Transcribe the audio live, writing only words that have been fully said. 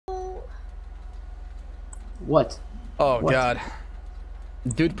What? Oh What? God.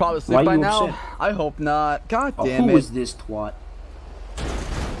 Dude probably Why asleep by you now. upset? I hope not. God Oh, damn who it. is this twat?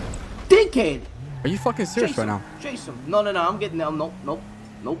 Dickhead! Are you fucking serious right now? Chase him. No, no, no. I'm getting down. Nope, nope,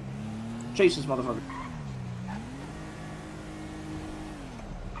 nope. Chase this motherfucker.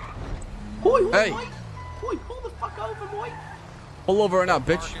 Hoi, hoi, Hey. hoi. Hoi, pull the fuck over, boy. Pull over right now,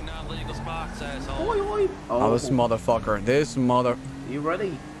 bitch. Hoi, hoi. Oh, this motherfucker. This mother. You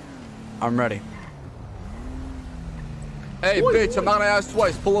ready? I'm ready. Hey, Oi, bitch, oi. I'm not gonna ask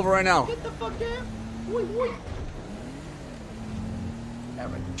twice. Pull over right now. Get the fuck out. Hoi, hoi.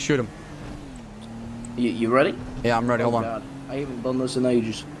 Alright. Shoot him. You ready? Yeah, I'm ready. Oh, Hold on. God. I haven't done this in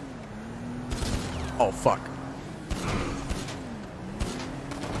ages. Oh, fuck.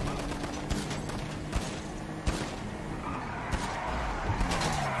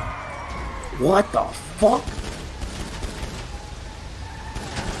 What the fuck?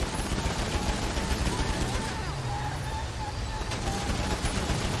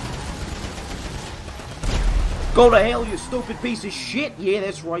 Go to hell, you stupid piece of shit! Yeah,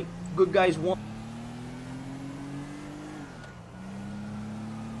 that's right. Good guys won.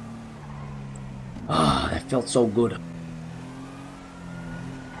 Ah, that felt so good.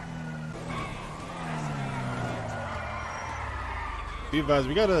 Be advised,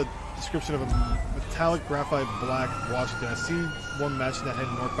 we got a description of a metallic graphite black Washington. I see one matching that head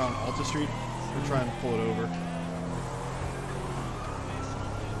northbound Alta Street. We're trying to pull it over.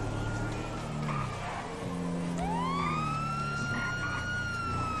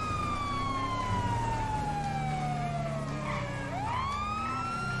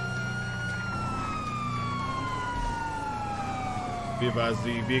 Be advised,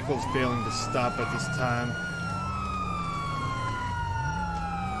 the vehicle is failing to stop at this time.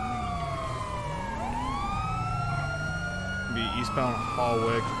 Be eastbound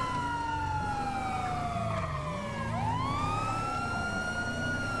Hallwick.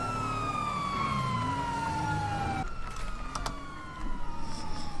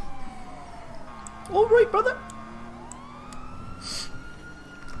 All right, brother.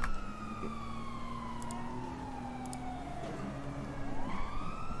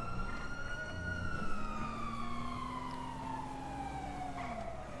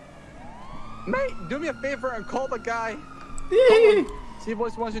 Mate, do me a favor and call the guy. Yeah. See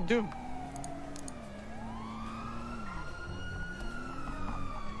what he wants to do.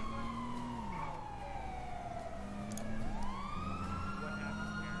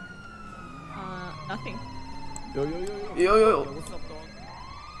 Nothing. Yo, yo, yo, yo. Yo, yo, yo. What's up, dog?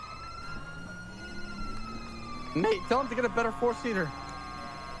 Mate, tell him to get a better four-seater.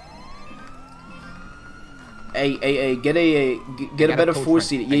 Hey, get a better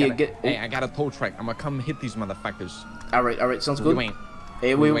four-seater. Yeah, get. Hey, I got a tow truck. I'm gonna come hit these motherfuckers. All right, sounds good. Wait.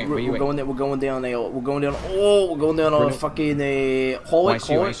 Hey, Wait, we're wait. going there. We're going down there. We're going down. Oh, we're going down on fucking Hallway. I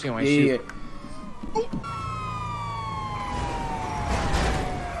see you. Yeah.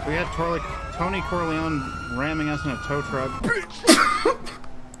 We had Tony Corleone ramming us in a tow truck.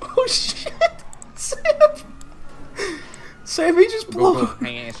 Oh shit, Sam, he just blew.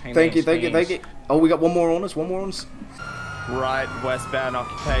 Thank you. Oh, we got one more on us. Right, westbound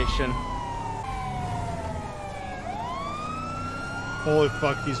occupation. Holy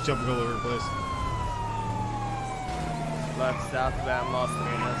fuck, he's jumping all over the place. Left southbound Las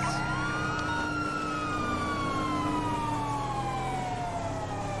Vegas.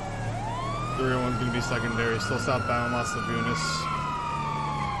 The rear one's gonna be secondary. Still southbound Las Lagunas.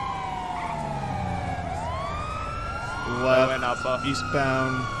 Going Left, upper.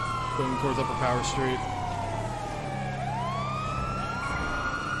 eastbound, going towards Upper Power Street.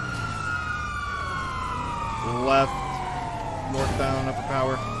 Left, northbound Upper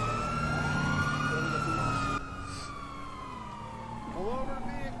Power. Pull over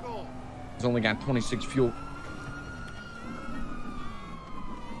vehicle. He's only got 26 fuel.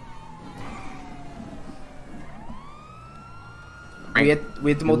 We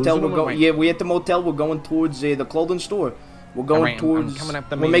at the motel. We at the motel. We're going towards the clothing store. We're going Alright, I'm towards. coming up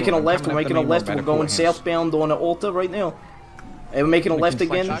the We're main making a road. left. I'm We're coming making a up the main left. road We're by the going courthouse. southbound on the Alta right now. And we're making a We left can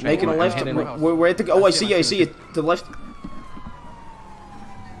again. slide Making a shotgun. left. I'm heading to the house. We're at the. Oh, I see you. To the left.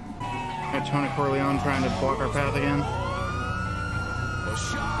 Got Tony Corleone trying to block our path again.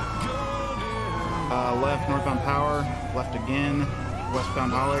 Left, northbound Power. Left again,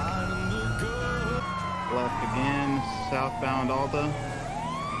 westbound Holic. Left again, southbound Alta.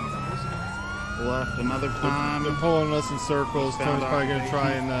 Left another time. They're pulling us in circles. Eastbound Tony's probably gonna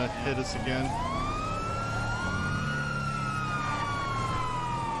try occupation. and hit us again.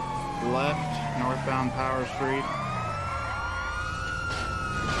 Left, northbound Power Street.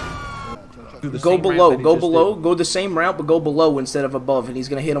 the Go same below. ramp that he Go just below. did. Go the same route, but go below instead of above, and he's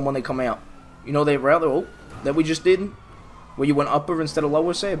gonna hit them when they come out. You know that route that we just did, where you went upper instead of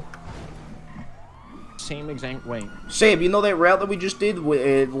lower, Sab? Same exact way. Sab, you know that route that we just did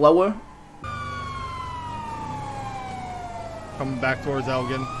with lower? Coming back towards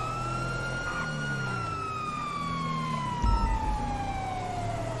Elgin.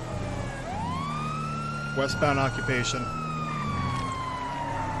 Westbound occupation.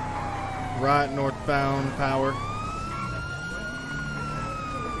 Right, northbound power.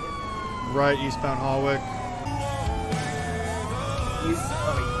 Right, eastbound Hallwick.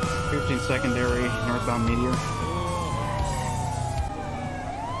 15 secondary, northbound Meteor.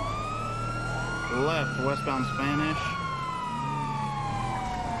 Left, westbound Spanish.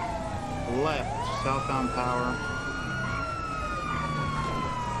 Left, southbound Power.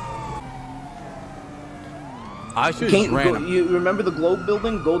 I should Can't go, you remember the Globe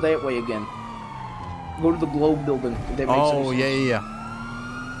building? Go that way again. Go to the Globe building. If that makes any Oh, sense. yeah.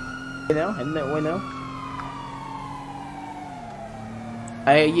 You know, heading that way now.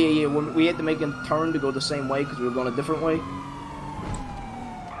 Yeah. We had to make a turn to go the same way because we were going a different way.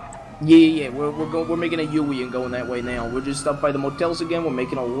 Yeah. We're making a U-E and going that way now. We're just up by the motels again. We're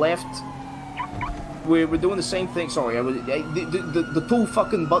making a left. We're doing the same thing. Sorry, the two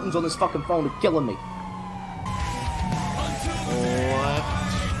fucking buttons on this fucking phone are killing me.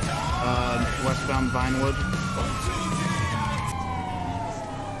 Left, westbound Vinewood.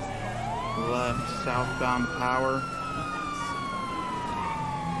 Left, southbound Power.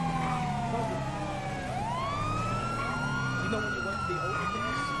 You know when you went to the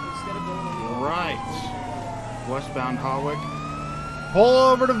overpass instead of going on the Right, westbound Hallwick. Pull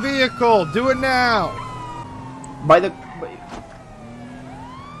over the vehicle. Do it now.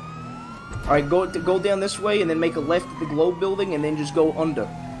 All right, go down this way and then make a left at the Globe building and then just go under.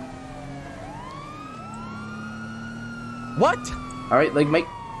 What? All right, like make.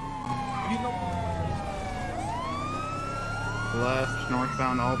 Left,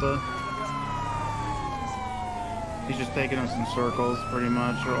 northbound Alta. He's just taking us in circles, pretty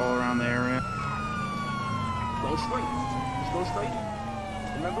much, or all around the area. Go straight. Just go straight.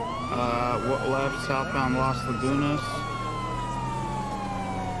 Remember? Left, southbound Las Lagunas.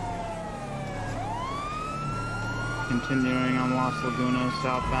 Continuing on Las Lagunas,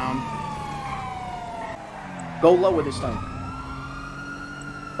 southbound. Go lower this time.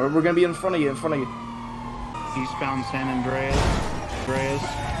 Or we're gonna be in front of you. Eastbound San Andreas.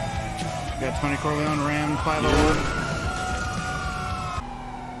 Got 20 Corleone Ram 501.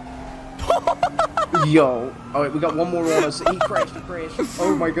 Yo. All right, we got one more on us. He crashed.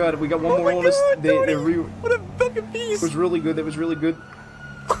 Oh my god, we got one more on us. What a fucking piece! It was really good. That was really good.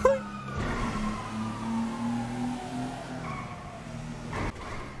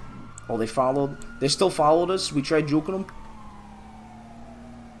 Oh, they followed. They still followed us. We tried juking them.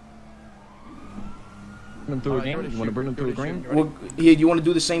 Bring them through a game? You want to bring them through a game? Well, yeah, you want to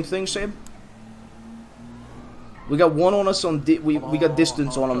do the same thing, Sam? We got one on us on. We got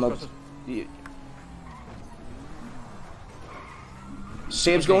distance on them. Though. Yeah.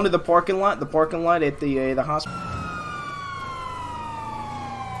 Sam's going to the parking lot. The parking lot at the hospital.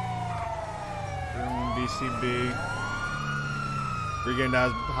 VCB. We're getting down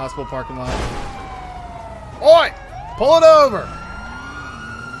to the hospital parking lot. Oi! Pull it over!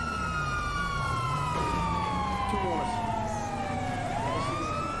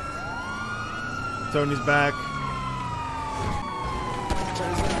 Tony's back.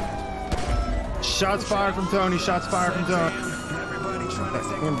 Shots fired from Tony. Shots fired from Tony.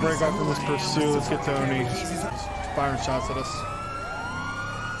 We're gonna break off from this pursuit. Let's get Tony. He's firing shots at us.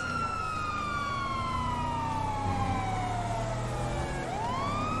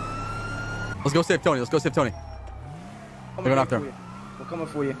 Let's go save Tony. They're going after him. We're coming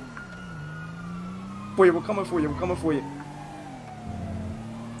for you. We're coming for you.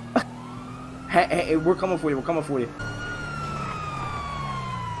 Hey, we're coming for you.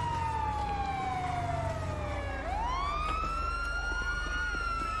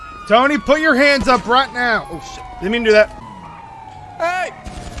 Tony, put your hands up right now. Oh shit! Didn't mean to do that. Hey!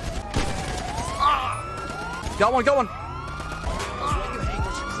 Got one.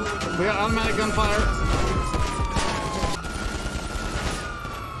 We got automatic gunfire.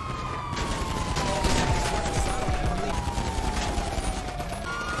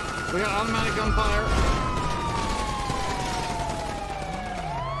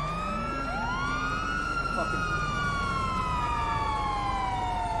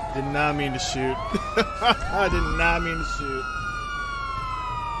 Did not mean to shoot. I did not mean to shoot.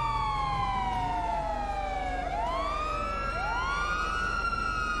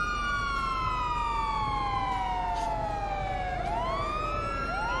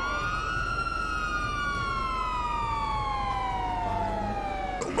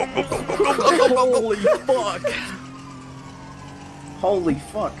 Holy fuck. Holy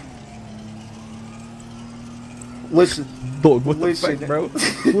fuck. Listen. Dog, what Listen. the fuck, bro?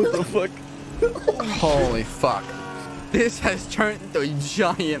 What the fuck? Holy fuck. This has turned into a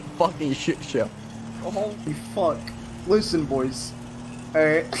giant fucking shit show. Holy fuck. Listen, boys.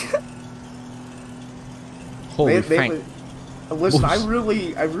 Alright. Holy fuck. Listen, I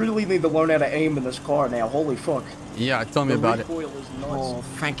really need to learn how to aim in this car now. Holy fuck. Yeah, tell me about it. The recoil is nuts. Oh,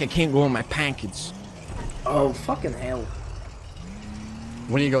 fuck, I can't go on my packets. Oh, fucking hell.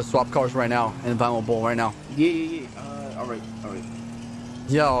 We need to go swap cars right now in Vinyl Bowl right now. Yeah. Alright.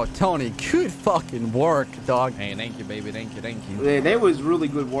 Yo, Tony, good fucking work, dog. Hey, thank you, baby. Thank you. Yeah, that was really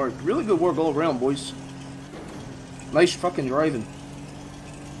good work. Really good work all around, boys. Nice fucking driving.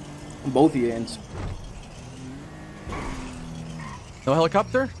 On both of your ends. No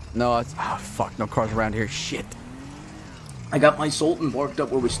helicopter? No, it's... Oh, fuck. No cars around here. Shit. I got my Sultan parked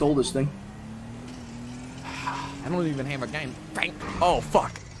up where we stole this thing. I don't even have a game. Frank. Oh,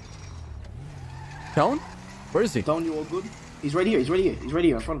 fuck. Tone? Where is he? Tone, you all good? He's right here. He's right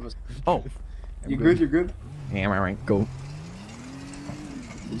here in front of us. Oh. You good? You're good? Yeah, I'm alright. Go.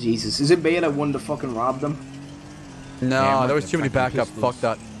 Jesus. Is it bad I wanted to fucking rob them? No, Damn, there was too many backup. pistols. Fuck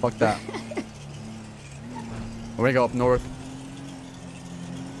that. Fuck that. We're gonna go up north.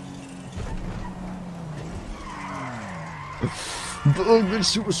 Bro,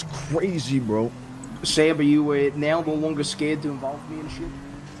 this shit was crazy, bro. Sam, are you now no longer scared to involve me in shit?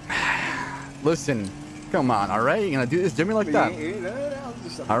 Listen, come on, alright? You gonna do this to me like that?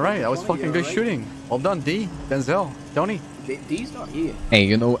 Alright, that was fucking good shooting. Well done, D, Denzel, Tony. D's not here. Hey,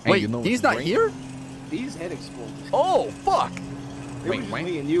 you know... Wait, you know D's not here? D's head exploded. Oh, fuck! It was just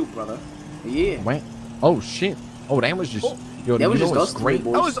me and you, brother. Yeah. Wait. Oh, shit. Oh, that was just... Oh, yo, that you was know just what's us three, great?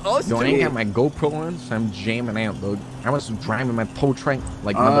 boys. That was us, Yo, I ain't too. got my GoPro on, so I'm jamming out, dog. I was driving my tow truck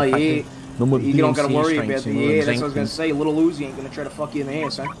like Yeah. motherfucking... No more You don't gotta DMC worry strengths, about it. you know Yeah, what that's what I I'm was gonna saying? say. Little Uzi ain't gonna try to fuck you in the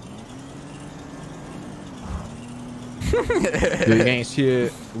ass, huh? Do you guys hear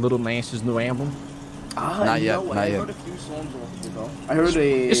Little Nas's new album? Not yet, No, not I yet. heard a few songs off it, though. I heard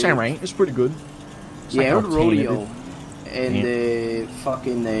a... It's alright. It's pretty good. It's Yeah, I like heard Rodeo. alternative. And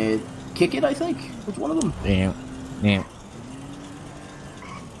fucking Kick It, I think, was one of them. Yeah.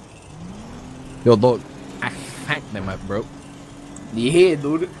 Yo, dog, I fucked them up, bro. Yeah,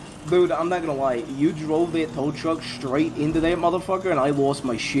 dude. Dude, I'm not gonna lie. You drove that tow truck straight into that motherfucker, and I lost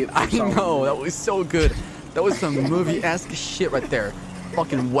my shit for I some know, that was so good. That was some movie-esque shit right there.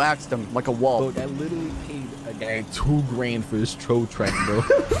 Fucking waxed him like a wall. Dog, I literally paid a guy $2,000 for his tow truck, bro.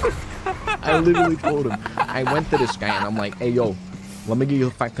 I literally told him. I went to this guy and I'm like, hey, yo, let me give you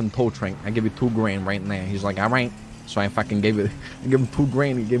a fucking tow truck. I give you $2,000 right now. He's like, all right. So I fucking gave him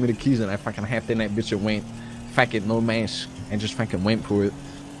 $2,000. He gave me the keys and I fucking hopped in that bitch and went, fuck it, no mask. And just fucking went for it.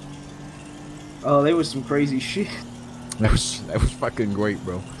 Oh, there was some crazy shit. That was fucking great,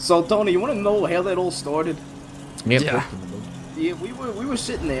 bro. So, Tony, you wanna know how that all started? Yeah. Yeah. Talk to me, bro. Yeah, we were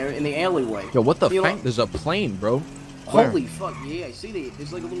sitting there in the alleyway. Yo, what the You fuck? know- There's a plane, bro. Holy fuck, yeah, I see that.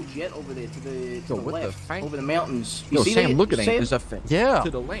 There's like a little jet over there to the Yo, what the left, fuck? over the mountains. You Yo, see Sam, that? look at that. Sam? There's a thing. Yeah. To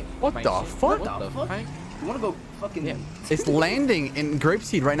the left. What Man, the Sam, fuck? What the fuck? You wanna go fucking... Yeah. It's landing in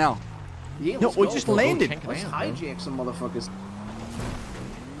Grapeseed right now. Yeah, No, let's we go, just bro. landed. Check it Let's out, bro. hijack some motherfuckers.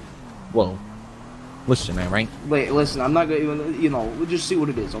 Whoa. Listen, man, right? Wait, listen, I'm not gonna even, we'll just see what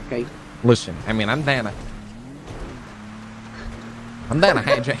it is, okay? Listen, I mean, I'm down to hijack. I'm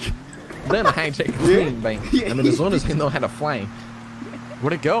down to hijack a plane, bang. Yeah. I mean, as long as they know how to fly.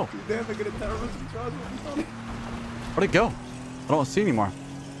 Where'd it go? Damn, they're gonna terrorism charge me. Where'd it go? I don't see it anymore.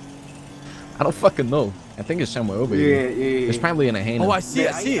 I don't fucking know. I think it's somewhere over here. Yeah. It's probably in a hand. Oh, I see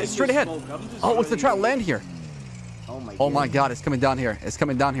it. I see it. It's straight ahead. Oh, it's the try to land here. Oh my god, it's coming down here. It's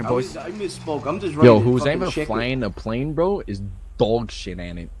coming down here, boys. I misspoke. I'm just ready Yo, to who's fucking ever check flying a plane, bro, is dog shit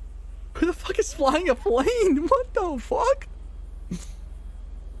at it. Who the fuck is flying a plane? What the fuck?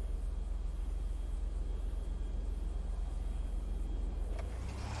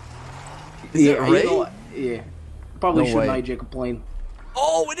 Is it Ray? Yeah. Probably No shouldn't way. hijack a plane.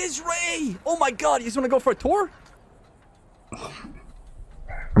 Oh, it is Ray! Oh my god, you just wanna go for a tour?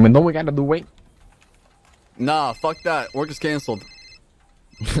 I mean, don't we gotta do wait? Nah, fuck that. Work is canceled.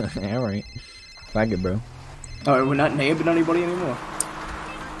 Alright. Fuck it, bro. Alright, we're not naming anybody anymore.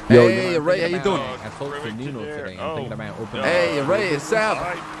 Yo, Hey, I'm Ray, how thinking you doing? about- I told Fernino today. I'm thinking about opening. Hey, Ray, it's Sab.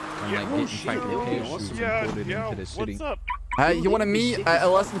 I'm like getting shit, fucking yo, parachutes awesome. and imported into the city. What's up? Hey, you wanna meet at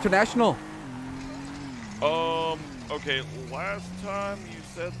LS International? Okay, last time you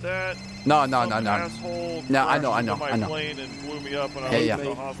said that. No. some asshole No, I know, crashed I know, into my I know. plane and blew me up and I Yeah, was yeah. in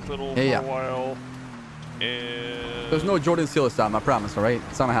the hospital Yeah, for a while. And There's no Jordan seal this time, I promise, all right?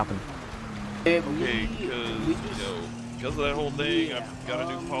 It's not gonna happen. okay, because of that whole thing, I've got a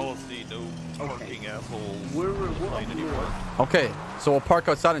new policy: no parking, assholes. We're flying anywhere. Okay, so we'll park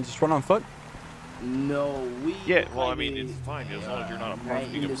outside and just run on foot? No, we. Yeah, well, I mean, it's fine as long as you're not a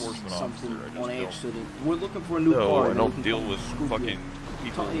parking enforcement officer. On I just accident. We're looking for a new don't. car. No, I and don't we deal can with screw fucking you.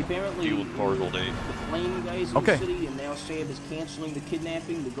 people. Apparently, Deal with cars all day. The plane guys in Okay. the city, and now Sam is canceling the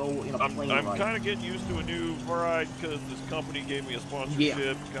kidnapping to go in a plane I'm ride. kind of getting used to a new ride because this company gave me a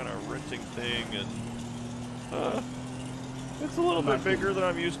sponsorship kind of renting thing, and it's a little bit bigger than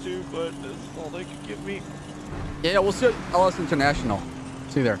I'm used to, but that's all they could give me. Yeah, we'll see at LS International.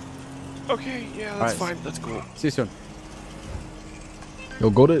 See you there. Okay, yeah, that's fine. That's cool. See you soon. Yo,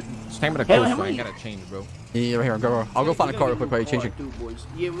 go to stamina Hey, coast. how I many- gotta change, bro. Yeah, right here, go. I'll go find a car real quick while you're changing.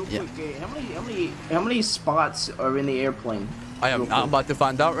 Yeah, real quick. How many spots are in the airplane? I'm about to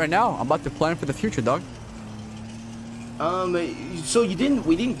find out right now. I'm about to plan for the future, dog. So we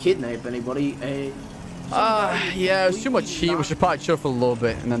didn't kidnap anybody. Yeah, it was too much heat. We should probably chill for a little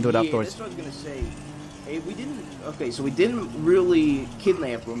bit and then do it afterwards. That's what I was gonna say. Hey, we didn't. Okay, so we didn't really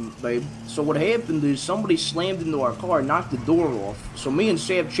kidnap him, babe. So what happened is somebody slammed into our car, knocked the door off. So me and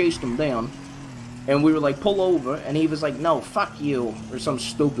Sab chased him down, and we were like, pull over, and he was like, no, fuck you, or some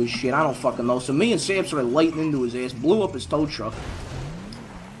stupid shit. I don't fucking know. So me and Sab started lighting into his ass, blew up his tow truck.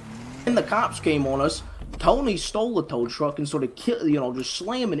 Then the cops came on us. Tony stole the tow truck and sort of just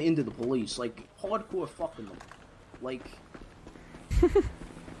slamming into the police, like hardcore fucking them, like.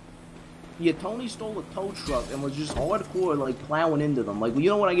 Yeah, Tony stole a tow truck and was just hardcore, like, plowing into them. Like, you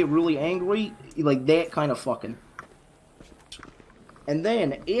know when I get really angry? Like, that kind of fucking. And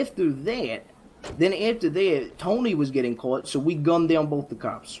then, after that, Tony was getting caught, so we gunned down both the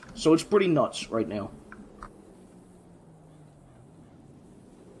cops. So it's pretty nuts right now.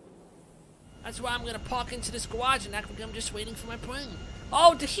 That's why I'm gonna park into this garage and act like I'm just waiting for my plane.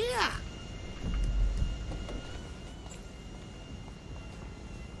 Oh, to here!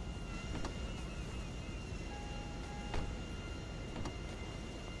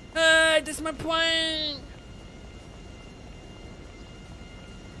 Hey, this is my plane!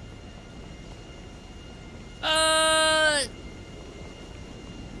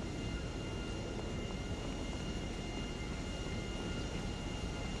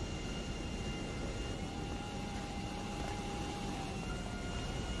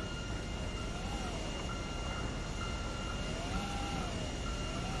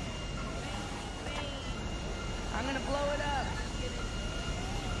 I'm gonna blow it up.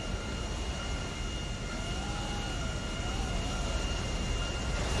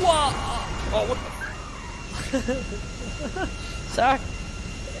 Whoa! Oh, what the? Sorry.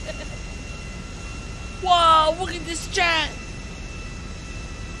 Whoa, look at this jet!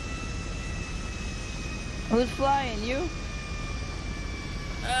 Who's flying? You?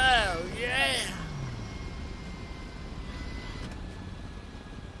 Oh, yeah!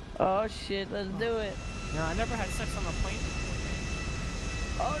 Oh shit, let's do it. No, I never had sex on a plane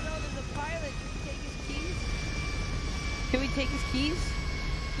before. Oh no, there's a pilot. Can we take his keys? Can we take his keys?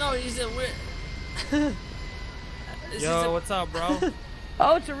 No, he's a Yo, what's up, bro?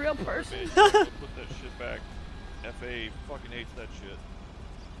 Oh, it's a real person. Put that shit back. FA fucking hates that shit.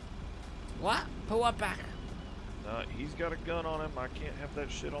 What? Put what back? He's got a gun on him. I can't have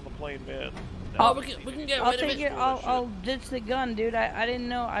that shit on the plane, man. Oh, we can get I'll rid of take it. it. I'll ditch the gun, dude. I didn't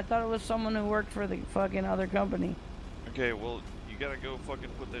know. I thought it was someone who worked for the fucking other company. Okay, well, you gotta go fucking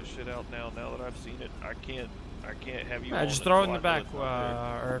put that shit out now. Now that I've seen it, I can't have you. Yeah, on just it throw it in until the I know back, it's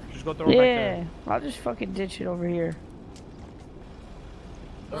not there. or just go throw it back there. Yeah, I'll just fucking ditch it over here.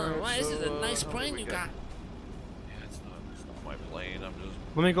 Why is it a nice plane you got? Yeah, it's not my plane. I'm just.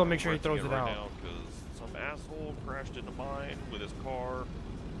 Let me go make sure he renting throws it right out. now 'cause some asshole crashed into mine with his car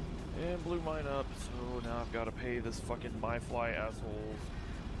and blew mine up. So now I've got to pay this fucking MyFly assholes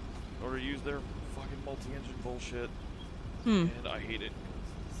in order to use their fucking multi-engine bullshit. And I hate it.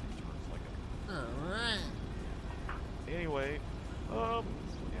 'Cause it turns like Alright. Anyway, yeah,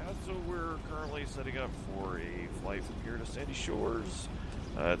 so we're currently setting up for a flight from here to Sandy Shores.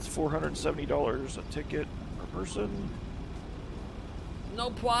 It's $470 a ticket per person. No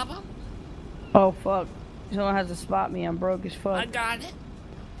problem. Oh fuck! Someone has to spot me. I'm broke as fuck. I got it.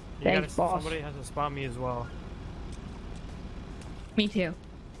 You Thanks, gotta, boss. Somebody has to spot me as well. Me too.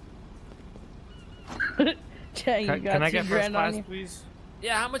 Chang, you got Can I $2 get first grand on class, you? please?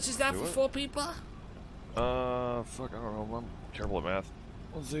 Yeah, how much is that for 4 people? Fuck, I don't know. I'm terrible at math.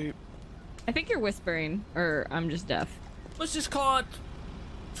 Let's see. I think you're whispering, or I'm just deaf. Let's just call it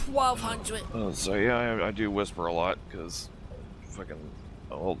 1,200. So yeah, I do whisper a lot because fucking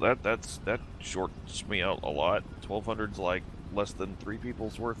Oh, that shorts me out a lot. 1,200's like less than 3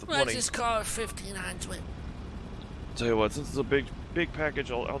 people's worth of Let's money. just call it 1,500. Tell you what, since it's a big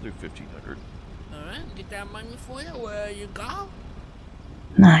package, I'll do 1,500. Alright, get that money for you. Where you go?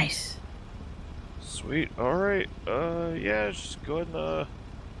 Nice. Sweet. All right. Yeah, just go ahead and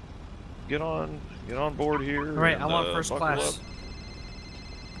get on board here. All right, and, I want first buckle class. up.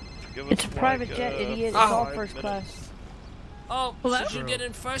 Give It's a us, private like, jet, idiot. It's 5 all first minutes. class. Oh, Hello? did you get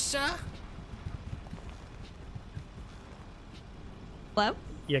in first, sir? Hello?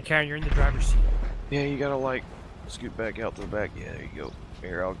 Yeah, Karen, you're in the driver's seat. Yeah, you gotta like scoot back out to the back. Yeah, there you go.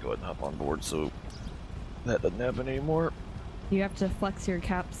 Here, I'll go ahead and hop on board so that doesn't happen anymore. You have to flex your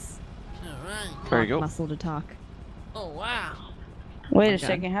caps. Alright. There you go. Muscle to talk. Oh, wow. Wait a Okay.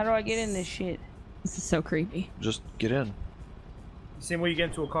 second. How do I get in this shit? This is so creepy. Just get in. Same way you get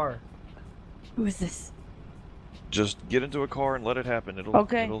into a car. Who is this? Just get into a car and let it happen.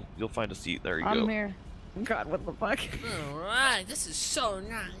 Okay. You'll find a seat. There you I'm go. here. God, what the fuck? Alright, this is so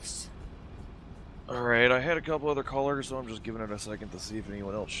nice. All right, I had a couple other callers, so I'm just giving it a second to see if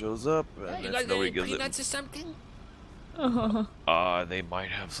anyone else shows up. Hey, And you if guys got nobody any gives peanuts or something? they might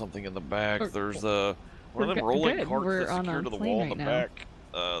have something in the back. Or- There's one We're of them good- rolling good. carts We're that's on secured a to the plane wall in right the now.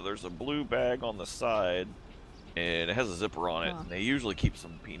 back. There's a blue bag on the side, and it has a zipper on it. Huh. And they usually keep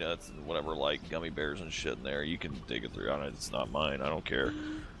some peanuts and whatever, like gummy bears and shit in there. You can dig it through on it. It's not mine. I don't care.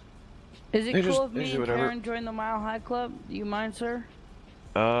 Is it They cool just- if they me do and whatever. Karen join the Mile High Club? Do you mind, sir?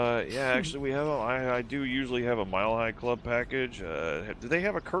 Yeah, actually, we have I do usually have a Mile High Club package. Do they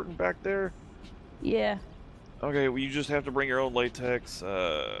have a curtain back there? Yeah. Okay, well, you just have to bring your own latex. No,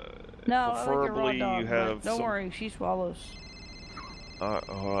 I like a raw preferably dog. you but have Don't some. worry, she swallows. I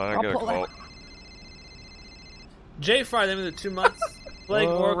I'll gotta pull call. it. J-Fry, them in the 2 months. Blake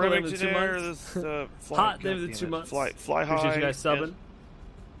Oracle, them in the 2 Remington Air, months. this, fly, Hot, them in the goddamn 2 it, months. Fly high. Appreciate you guys subbing. and-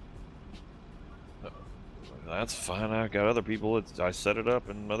 That's fine. I got other people. I set it up,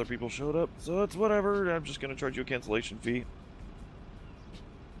 and other people showed up, so it's whatever. I'm just gonna charge you a cancellation fee.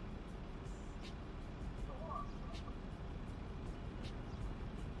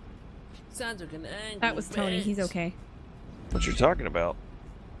 Sounds like an angry That was Tony. bitch. He's okay. What you're talking about?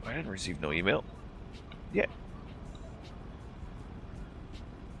 I didn't receive no email. Yeah.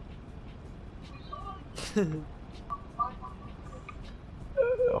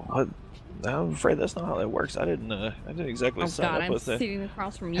 What? I'm afraid that's not how that works. I didn't exactly Oh sign God, up I'm with it. sitting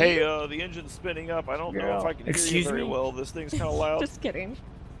across from you. Hey, the engine's spinning up. I don't know if I can hear Excuse you very me? well. This thing's kind of loud. Just kidding.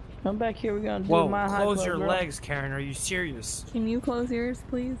 Come back here. We're gonna do Whoa, Mile High close Club, your girl. legs, Karen. Are you serious? Can you close yours,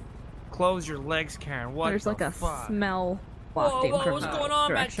 please? Close your legs, Karen. What There's the like a fuck? smell Whoa, wafting whoa, from what's that going on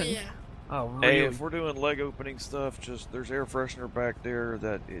direction. back there? Oh, really? Hey, if we're doing leg opening stuff, just there's air freshener back there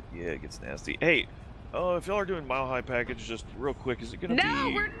that it gets nasty. Hey, if y'all are doing Mile High package, just real quick, is it gonna No,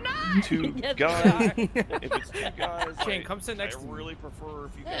 be we're not. 2 Yes, we guys? If it's 2 guys, Shane, come sit next I to me. really prefer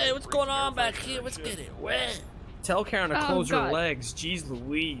if you guys Hey, what's bring going some air on back freshener here? and Let's shit. get it wet. Tell Karen to Oh, close your God. legs. Jeez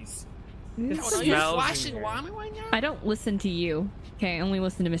Louise. It Oh, no, you're smells in flashing here. Wami right now? I don't listen to you. Okay, I only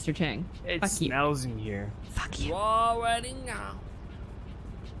listen to Mr. Chang. It Fuck you. smells in here. Fuck You you. already know.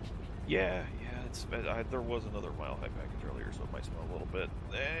 Yeah, there was another Mile High package earlier, so it might smell a little bit.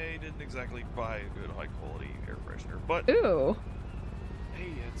 They didn't exactly buy a good high quality air freshener, but Ooh. hey,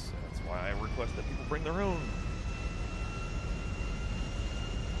 that's why I request that people bring their own.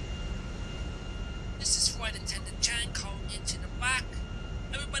 This is Flight Attendant Chang calling into the back.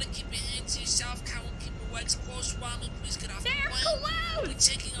 Everybody keep your hands to yourself. Count, keep your legs closed. Wami, please get off the They're plane. closed! We're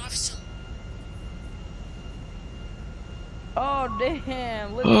taking off soon. Oh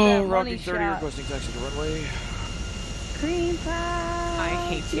damn! Look at Oh, that Rocky money 30 shot. requesting taxi to runway. Cream pie. I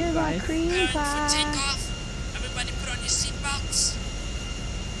hate you You're my guys. cream And pie. for takeoff, everybody put on your seatbelts.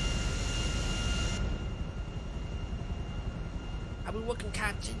 Are we working,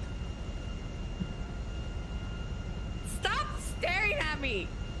 Captain? Stop staring at me.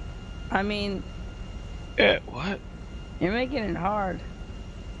 I mean, Yeah, what? you're making it hard.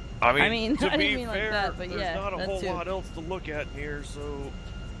 I mean, I to didn't be mean like fair, that, but there's yeah, not a that whole too. lot else to look at in here, so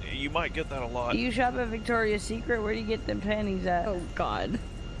you might get that a lot. Do you shop at Victoria's Secret? Where do you get them panties at? Oh God.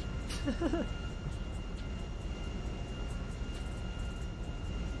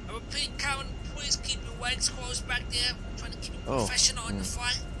 I repeat, Karen, please keep your legs closed back there. We're trying to keep it Oh, professional in the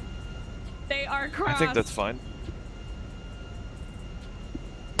flight. They are I crossed. think that's fine.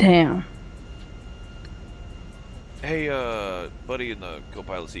 Damn. Hey, buddy in the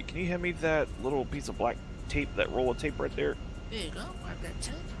co-pilot seat, can you hand me that little piece of black tape, that roll of tape right there? There you go. Grab that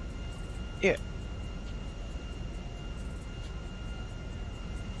tape. Yeah.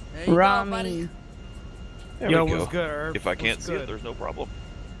 There you go, buddy. Rami. There Yo, we go. what's good, Herb? If I can't What's see it, good? there's no problem.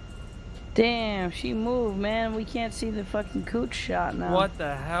 Damn, she moved, man. We can't see the fucking cooch shot now. What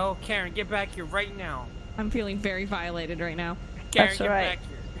the hell? Karen, get back here right now. I'm feeling very violated right now. Karen, That's get right. back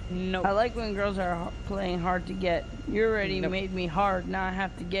here. Nope. I like when girls are playing hard to get. You already Nope. made me hard, now I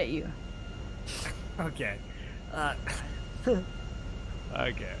have to get you. Okay. Okay. don't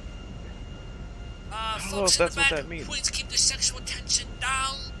know if that's what that means. Please keep the sexual tension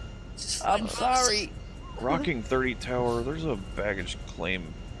down. I'm sorry. Rocking 30 Tower, there's a baggage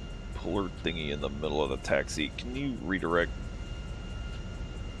claim puller thingy in the middle of the taxi. Can you redirect?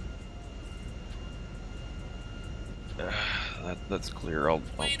 That's clear. I'll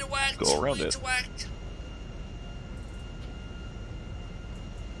go around it.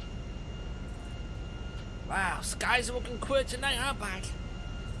 Wow, skies are looking queer tonight, huh,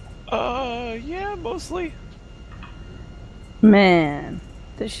 bud? Yeah, mostly. Man,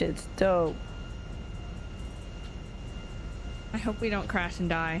 this shit's dope. I hope we don't crash and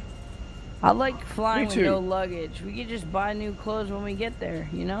die. I like flying Me with too. no luggage. We could just buy new clothes when we get there,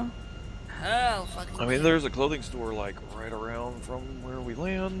 you know? Hell, fucking. I mean, there's a clothing store like right around from where we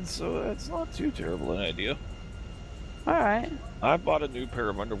land, so that's not too terrible an idea. Alright. I bought a new pair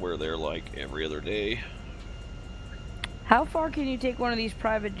of underwear there like every other day. How far can you take one of these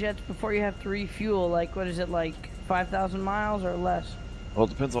private jets before you have to refuel? Like, what is it, like 5,000 miles or less? Well, it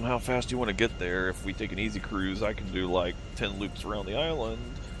depends on how fast you want to get there. If we take an easy cruise, I can do like 10 loops around the island.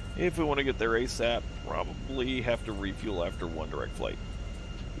 If we want to get there ASAP, probably have to refuel after one direct flight.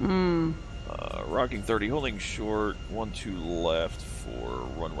 Rocking 30, holding short, 12 left for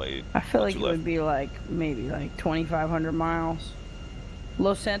runway. I feel like 12 it left. would be like, maybe like 2,500 miles.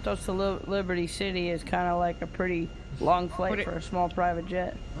 Los Santos to Liberty City is kind of like a pretty long flight for a small private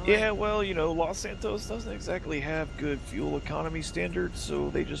jet. Yeah, well, you know, Los Santos doesn't exactly have good fuel economy standards, so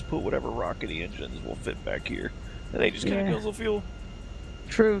they just put whatever rockety engines will fit back here. And they just kind of Yeah. guzzle fuel.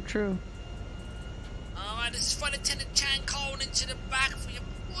 True, true. Alright, this is Flight Attendant Chang calling into the back for your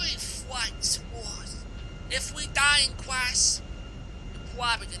boy flight support. If we die in crash, you're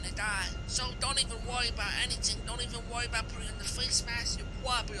probably gonna die. So don't even worry about anything. Don't even worry about putting on the face mask. You're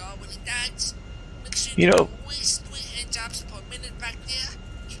probably already dead. Make sure You you do know- at least 3 hand jobs per minute back there.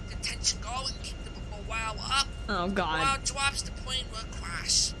 Keep the tension going. Keep the morale up. Oh, God. Morale drops, the plane will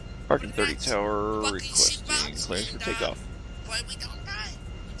crash. Rocking 30 Tower, Bucky requesting seatbelts clearance for and, takeoff. Pray we don't die.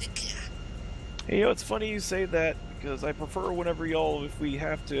 Take care. Hey, you know, it's funny you say that, because I prefer whenever y'all, if we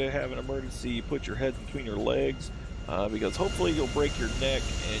have to have an emergency, you put your head between your legs, because hopefully you'll break your neck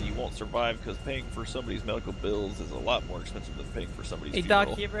and you won't survive, because paying for somebody's medical bills is a lot more expensive than paying for somebody's Hey, funeral.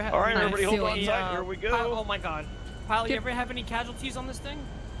 Doc, you ever have... Alright, everybody hold on any, tight, here we go. Oh my god. Pilot, you ever have any casualties on this thing?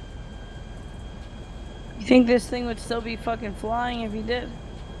 You think this thing would still be fucking flying if you did?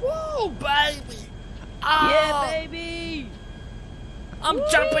 Woo, baby! Yeah, baby! I'm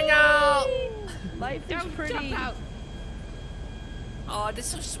jumping out! Life is pretty. Jump out. Oh, that's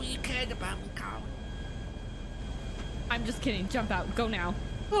so sweet you cared about me, Colin. I'm just kidding. Jump out. Go now.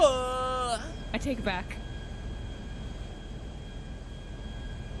 I take it back.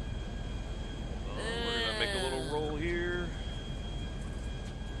 We're gonna make a little roll here.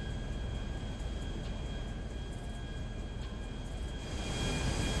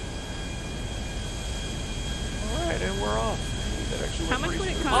 Alright, and we're off. That actually How went much would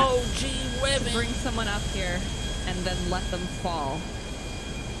pretty it smooth. cost Oh, gee, to bring someone up here and then let them fall?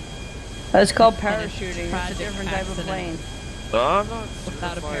 That's called And it's parachuting. It's a tragic different type of accident. plane. I'm not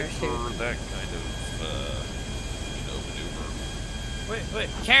Without a certified parachute. for that kind of, maneuver. Wait,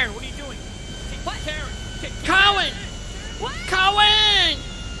 Karen, what are you doing? What? Karen! Colin! What? Colin!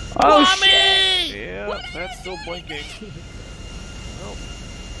 Oh, Mommy! Yeah, that's still blinking.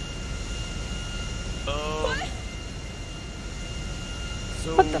 Well.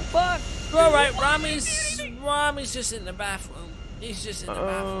 So, What the fuck? Alright, Rami's just in the bathroom. He's just in the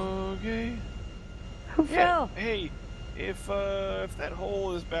bathroom. okay. Who Yeah, fell? hey, if that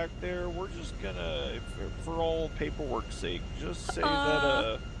hole is back there, we're just gonna, for all paperwork's sake, just say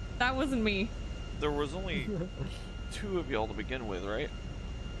that That wasn't me. there was only 2 of y'all to begin with, right?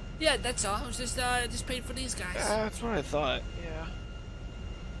 Yeah, that's all. I was just paid for these guys. That's what I thought. Yeah.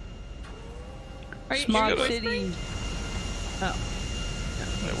 Are you Smog whispering? City. Oh. Am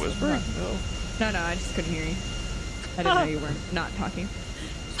I whispering? No. No, I just couldn't hear you. I didn't know you weren't not talking.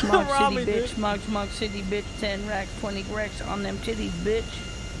 Smog Rami, City, dude. bitch. Smog City, bitch. 10 racks, 20 racks on them titties, bitch.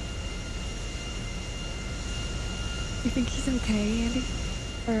 You think he's okay, Andy?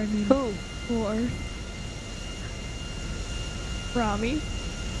 Or I mean, Who? or Rami?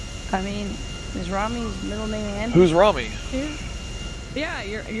 I mean, is Rami's middle name Andy? Who's Rami? Yeah,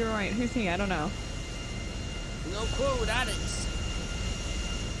 you're right. Who's he? I don't know. No clue who that is.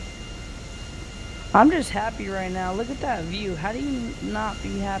 I'm just happy right now. Look at that view. How do you not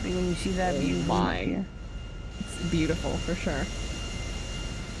be happy when you see that view? My. It's beautiful, for sure.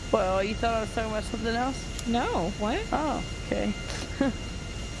 Well, you thought I was talking about something else? No, what? Oh, okay.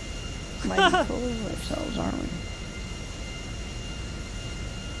 Might be fooling ourselves, aren't we?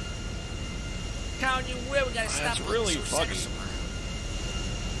 Telling you where we gotta stop. That's really so foggy.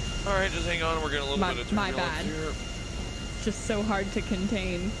 Alright, just hang on. We're getting a little bit of My turbulence bad. here. It's just so hard to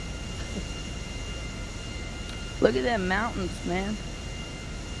contain. Look at them mountains, man.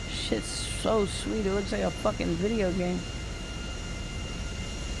 Shit's so sweet. It looks like a fucking video game.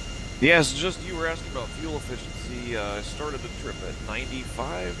 Yes, just you were asking about fuel efficiency. I started the trip at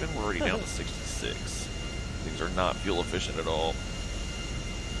 95 and we're already down to 66. Things are not fuel efficient at all.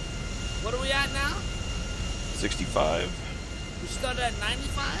 What are we at now? 65. We started at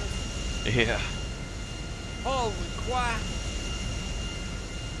 95? Yeah. Holy crap.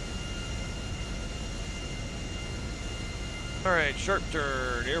 Alright, sharp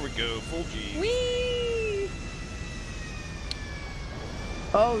turn. Here we go. Full G. Whee!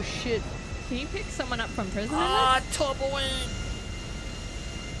 Oh shit. Can you pick someone up from prison? Ah, turbo in.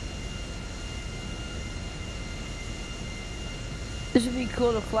 This would be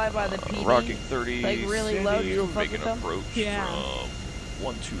cool to fly by the PD. Rocking 30. Like really Sandy, low. Just to fuck making with them. approach Yeah.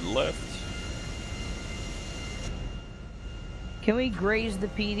 from 1-2 left. Can we graze the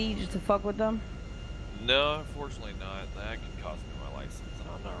PD just to fuck with them? No, unfortunately not. That could cost me my license, and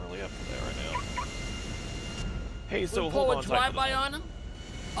I'm not really up for that right now. Hey, so We hold pull on a tight for drive-by this one. on him?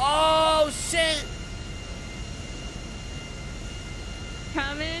 Oh, shit.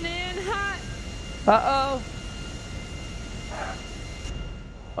 Coming in hot. Uh-oh.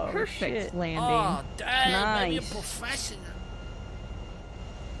 Oh, Perfect shit. landing. Oh, dang. Maybe a Nice. professional.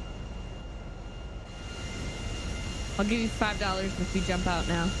 I'll give you $5 if you jump out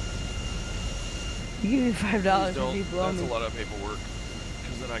now. You give me $5 Please if you don't. blow That's me. a lot of paperwork.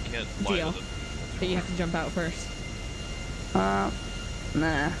 Because then I can't fly Deal. to the... But you have to jump out first.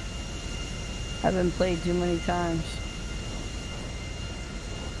 Nah. I've been played too many times.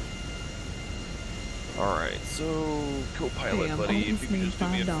 Alright, so co-pilot Damn, buddy, almost if you could just do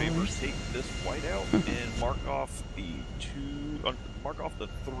me a made favor, $5. take this white out and mark off the mark off the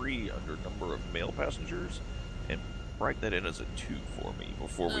 3 under number of male passengers, and write that in as a 2 for me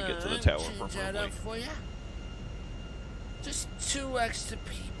before we get to the tower. Change that up for you. Just 2 extra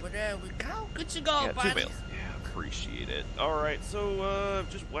people. There we go. Good to go, Yeah, 2 buddy. males. Yeah, appreciate it. Alright, so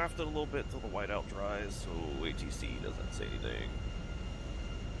just waft it a little bit till the whiteout dries, so ATC doesn't say anything.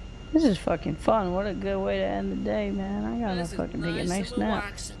 This is fucking fun. What a good way to end the day, man. I gotta This is fucking take a nice and nap.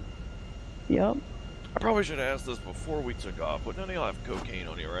 relaxing. Yup. I probably should have asked this before we took off, but none of y'all have cocaine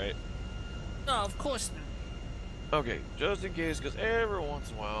on you, right? No, of course not. Okay, just in case, because every once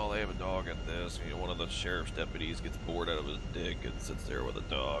in a while they have a dog at this. You know, one of the sheriff's deputies gets bored out of his dick and sits there with a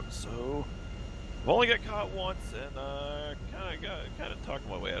dog. So, I've only got caught once, and kind of talked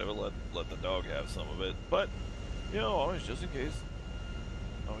my way out of it. Let the dog have some of it, but you know, always just in case.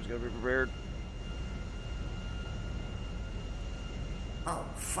 Always gotta be prepared. Oh,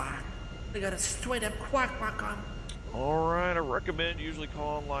 fuck. We got a straight up quack quack on. Alright, I recommend usually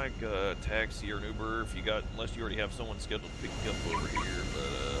calling like a taxi or an Uber if you got, unless you already have someone scheduled to pick you up over here,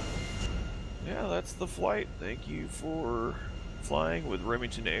 but yeah, that's the flight. Thank you for flying with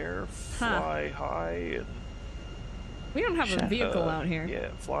Remington Air. Fly high and... We don't have a vehicle out here. Yeah,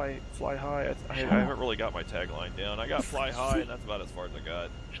 fly high. I haven't really got my tagline down. I got fly high, and that's about as far as I got.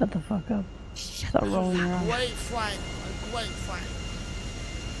 Shut the fuck up. Stop rolling your eyes. Great flight. A great flight.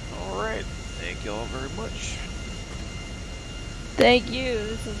 Alright, thank y'all very much. Thank you.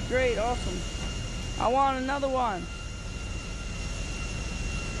 This is great. Awesome. I want another one.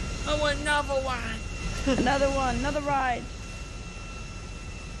 I want another one. Another one. Another ride.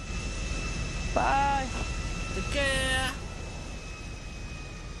 Bye. Take care.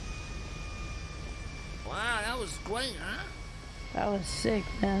 Wow, that was great, huh? That was sick,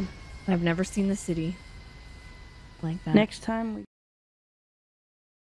 man. I've never seen the city like that. Next time we